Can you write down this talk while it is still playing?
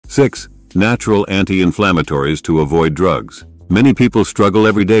6. Natural anti-inflammatories to avoid drugs. Many people struggle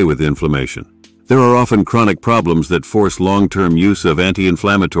every day with inflammation. There are often chronic problems that force long-term use of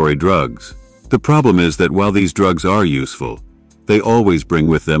anti-inflammatory drugs. The problem is that while these drugs are useful, they always bring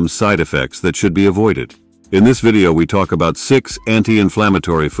with them side effects that should be avoided. In this video, we talk about 6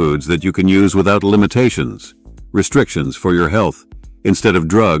 anti-inflammatory foods that you can use without limitations, restrictions for your health, instead of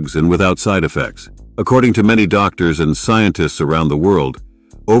drugs and without side effects. According to many doctors and scientists around the world,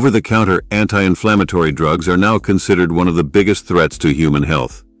 over-the-counter anti-inflammatory drugs are now considered one of the biggest threats to human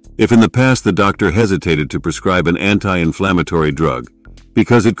health. If in the past the doctor hesitated to prescribe an anti-inflammatory drug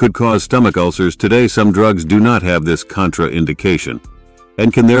because it could cause stomach ulcers, today some drugs do not have this contraindication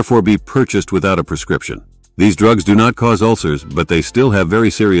and can therefore be purchased without a prescription. These drugs do not cause ulcers, but they still have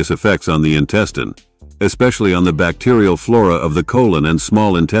very serious effects on the intestine, especially on the bacterial flora of the colon and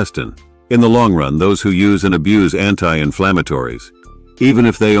small intestine. In the long run, those who use and abuse anti-inflammatories, even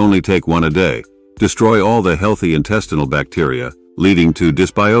if they only take one a day, destroy all the healthy intestinal bacteria, leading to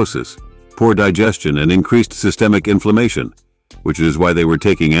dysbiosis, poor digestion, and increased systemic inflammation, which is why they were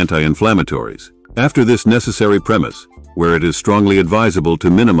taking anti-inflammatories. After this necessary premise, where it is strongly advisable to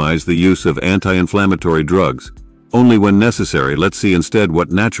minimize the use of anti-inflammatory drugs, only when necessary, let's see instead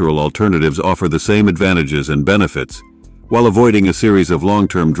what natural alternatives offer the same advantages and benefits, while avoiding a series of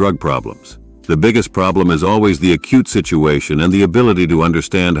long-term drug problems. The biggest problem is always the acute situation, and the ability to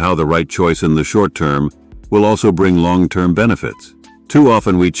understand how the right choice in the short term will also bring long-term benefits. Too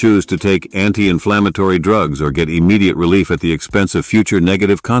often we choose to take anti-inflammatory drugs or get immediate relief at the expense of future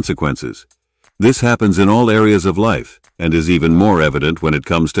negative consequences. This happens in all areas of life, and is even more evident when it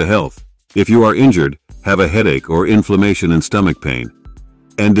comes to health. If you are injured, have a headache or inflammation and stomach pain,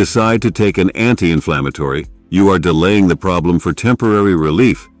 and decide to take an anti-inflammatory, you are delaying the problem for temporary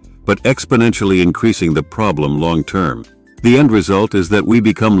relief, but exponentially increasing the problem long-term. The end result is that we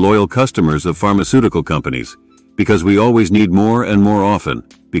become loyal customers of pharmaceutical companies, because we always need more and more often,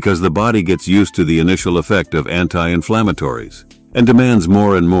 because the body gets used to the initial effect of anti-inflammatories, and demands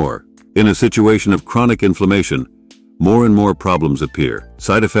more and more. In a situation of chronic inflammation, more and more problems appear,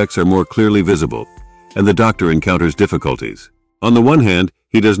 side effects are more clearly visible, and the doctor encounters difficulties. On the one hand,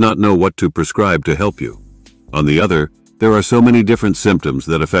 he does not know what to prescribe to help you. On the other, there are so many different symptoms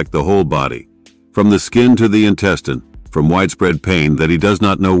that affect the whole body, from the skin to the intestine, from widespread pain that he does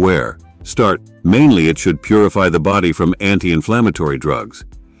not know where start. Mainly it should purify the body from anti-inflammatory drugs,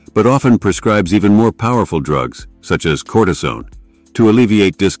 but often prescribes even more powerful drugs, such as cortisone, to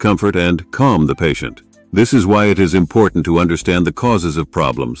alleviate discomfort and calm the patient. This is why it is important to understand the causes of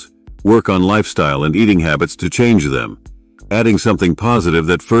problems, work on lifestyle and eating habits to change them, adding something positive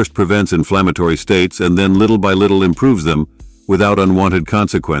that first prevents inflammatory states and then little by little improves them without unwanted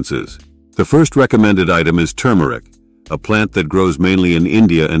consequences. The first recommended item is turmeric, a plant that grows mainly in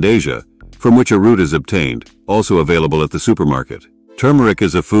India and Asia, from which a root is obtained, also available at the supermarket. Turmeric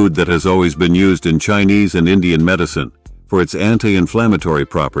is a food that has always been used in Chinese and Indian medicine for its anti-inflammatory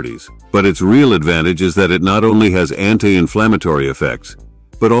properties, but its real advantage is that it not only has anti-inflammatory effects,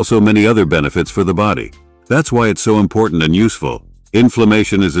 but also many other benefits for the body. That's why it's so important and useful.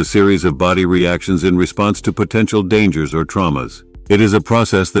 Inflammation is a series of body reactions in response to potential dangers or traumas. It is a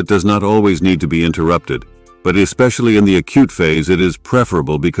process that does not always need to be interrupted, but especially in the acute phase it is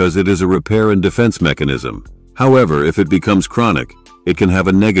preferable because it is a repair and defense mechanism. However, if it becomes chronic, it can have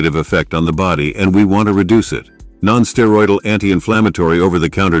a negative effect on the body, and we want to reduce it. Non-steroidal anti-inflammatory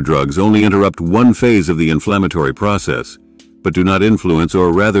over-the-counter drugs only interrupt one phase of the inflammatory process, but do not influence,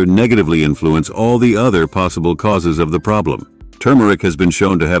 or rather negatively influence, all the other possible causes of the problem. Turmeric has been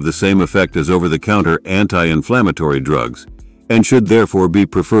shown to have the same effect as over-the-counter anti-inflammatory drugs, and should therefore be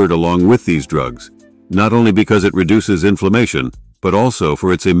preferred along with these drugs, not only because it reduces inflammation, but also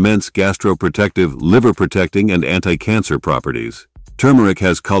for its immense gastroprotective, liver-protecting, and anti-cancer properties. Turmeric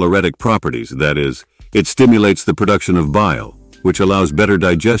has choleretic properties, that is, it stimulates the production of bile, which allows better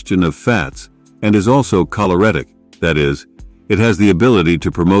digestion of fats, and is also choleretic, that is, it has the ability to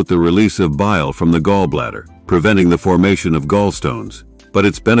promote the release of bile from the gallbladder, preventing the formation of gallstones. But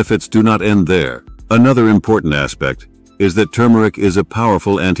its benefits do not end there. Another important aspect is that turmeric is a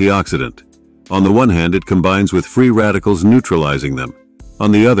powerful antioxidant. On the one hand, it combines with free radicals, neutralizing them.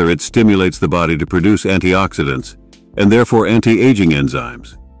 On the other, it stimulates the body to produce antioxidants, and therefore anti-aging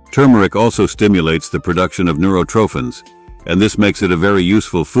enzymes. Turmeric also stimulates the production of neurotrophins, and this makes it a very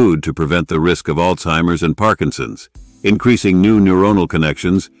useful food to prevent the risk of Alzheimer's and Parkinson's, increasing new neuronal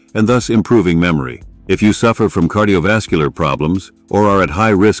connections and thus improving memory. If you suffer from cardiovascular problems or are at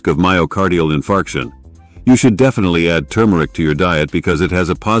high risk of myocardial infarction, you should definitely add turmeric to your diet because it has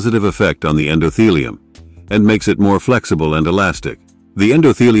a positive effect on the endothelium and makes it more flexible and elastic. The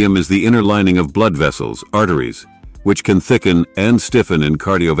endothelium is the inner lining of blood vessels, arteries, which can thicken and stiffen in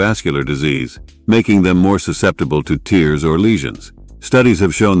cardiovascular disease, making them more susceptible to tears or lesions. Studies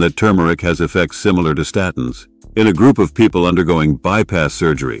have shown that turmeric has effects similar to statins. In a group of people undergoing bypass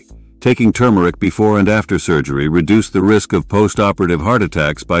surgery, taking turmeric before and after surgery reduced the risk of post-operative heart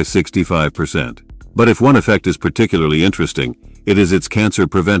attacks by 65%. But if one effect is particularly interesting, it is its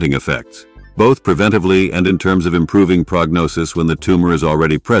cancer-preventing effects, both preventively and in terms of improving prognosis when the tumor is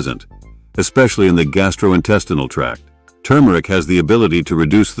already present, especially in the gastrointestinal tract. Turmeric has the ability to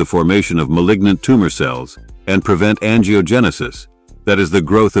reduce the formation of malignant tumor cells and prevent angiogenesis, that is the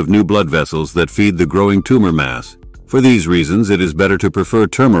growth of new blood vessels that feed the growing tumor mass. For these reasons, it is better to prefer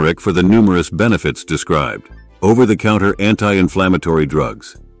turmeric for the numerous benefits described. Over-the-counter anti-inflammatory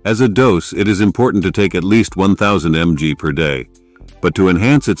drugs. As a dose, it is important to take at least 1000 mg per day, but to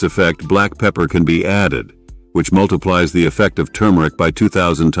enhance its effect, black pepper can be added, which multiplies the effect of turmeric by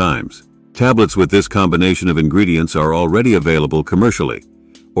 2000 times. Tablets with this combination of ingredients are already available commercially,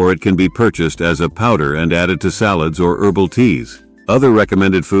 or it can be purchased as a powder and added to salads or herbal teas. Other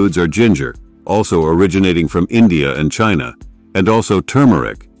recommended foods are ginger, also originating from India and China, and also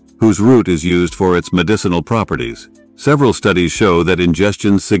turmeric, whose root is used for its medicinal properties. Several studies show that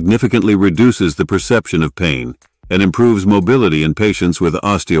ingestion significantly reduces the perception of pain and improves mobility in patients with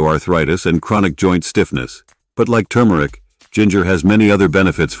osteoarthritis and chronic joint stiffness. But like turmeric, ginger has many other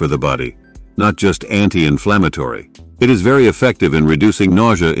benefits for the body, not just anti-inflammatory. It is very effective in reducing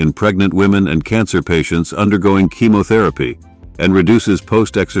nausea in pregnant women and cancer patients undergoing chemotherapy, and reduces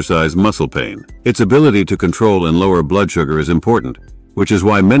post-exercise muscle pain. Its ability to control and lower blood sugar is important, which is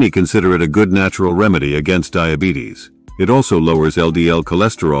why many consider it a good natural remedy against diabetes. It also lowers LDL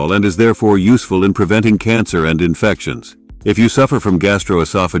cholesterol and is therefore useful in preventing cancer and infections. If you suffer from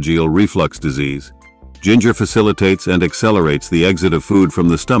gastroesophageal reflux disease, ginger facilitates and accelerates the exit of food from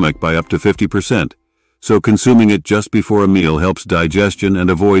the stomach by up to 50%, so consuming it just before a meal helps digestion and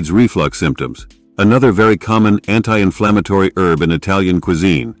avoids reflux symptoms. Another very common anti-inflammatory herb in Italian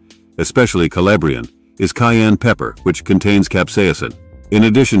cuisine, especially Calabrian, is cayenne pepper, which contains capsaicin. In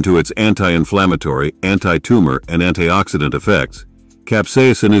addition to its anti-inflammatory, anti-tumor, and antioxidant effects,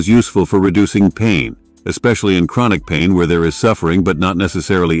 capsaicin is useful for reducing pain, especially in chronic pain where there is suffering but not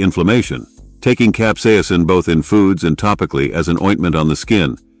necessarily inflammation. Taking capsaicin both in foods and topically as an ointment on the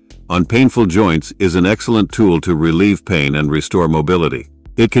skin, on painful joints, is an excellent tool to relieve pain and restore mobility.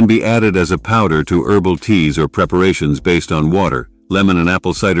 It can be added as a powder to herbal teas or preparations based on water, lemon and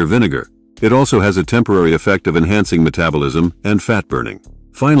apple cider vinegar. It also has a temporary effect of enhancing metabolism and fat burning.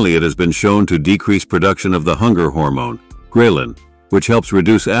 Finally, it has been shown to decrease production of the hunger hormone, ghrelin, which helps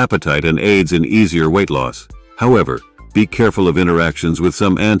reduce appetite and aids in easier weight loss. However, be careful of interactions with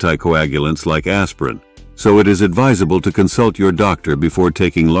some anticoagulants like aspirin, so it is advisable to consult your doctor before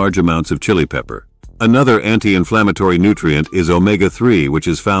taking large amounts of chili pepper. Another anti-inflammatory nutrient is omega-3, which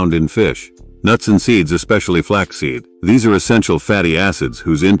is found in fish, nuts and seeds, especially flaxseed. These are essential fatty acids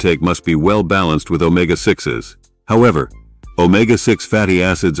whose intake must be well balanced with omega-6s. However, omega-6 fatty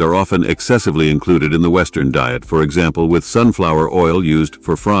acids are often excessively included in the Western diet, for example with sunflower oil used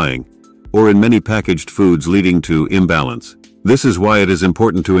for frying, or in many packaged foods, leading to imbalance. This is why it is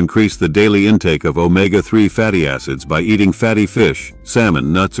important to increase the daily intake of omega-3 fatty acids by eating fatty fish,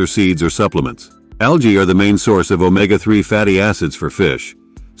 salmon, nuts or seeds or supplements. Algae are the main source of omega-3 fatty acids for fish,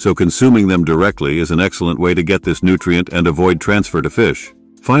 so consuming them directly is an excellent way to get this nutrient and avoid transfer to fish.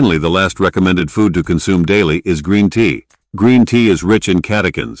 Finally, the last recommended food to consume daily is green tea. Green tea is rich in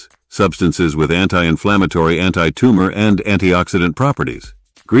catechins, substances with anti-inflammatory, anti-tumor, and antioxidant properties.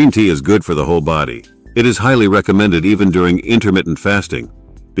 Green tea is good for the whole body. It is highly recommended even during intermittent fasting,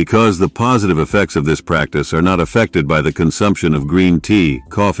 because the positive effects of this practice are not affected by the consumption of green tea,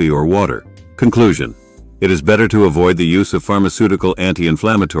 coffee, or water. Conclusion: it is better to avoid the use of pharmaceutical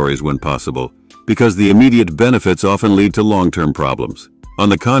anti-inflammatories when possible, because the immediate benefits often lead to long-term problems. On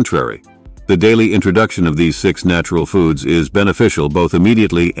the contrary, the daily introduction of these 6 natural foods is beneficial both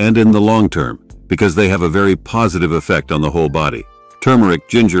immediately and in the long term, because they have a very positive effect on the whole body. Turmeric,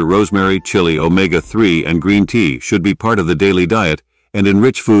 ginger, rosemary, chili, omega-3, and green tea should be part of the daily diet and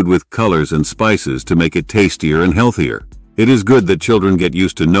enrich food with colors and spices to make it tastier and healthier. It is good that children get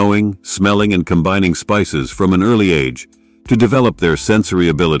used to knowing, smelling, and combining spices from an early age to develop their sensory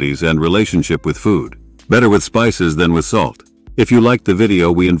abilities and relationship with food. Better with spices than with salt. If you liked the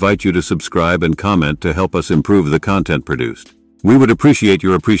video, we invite you to subscribe and comment to help us improve the content produced. We would appreciate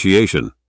your appreciation.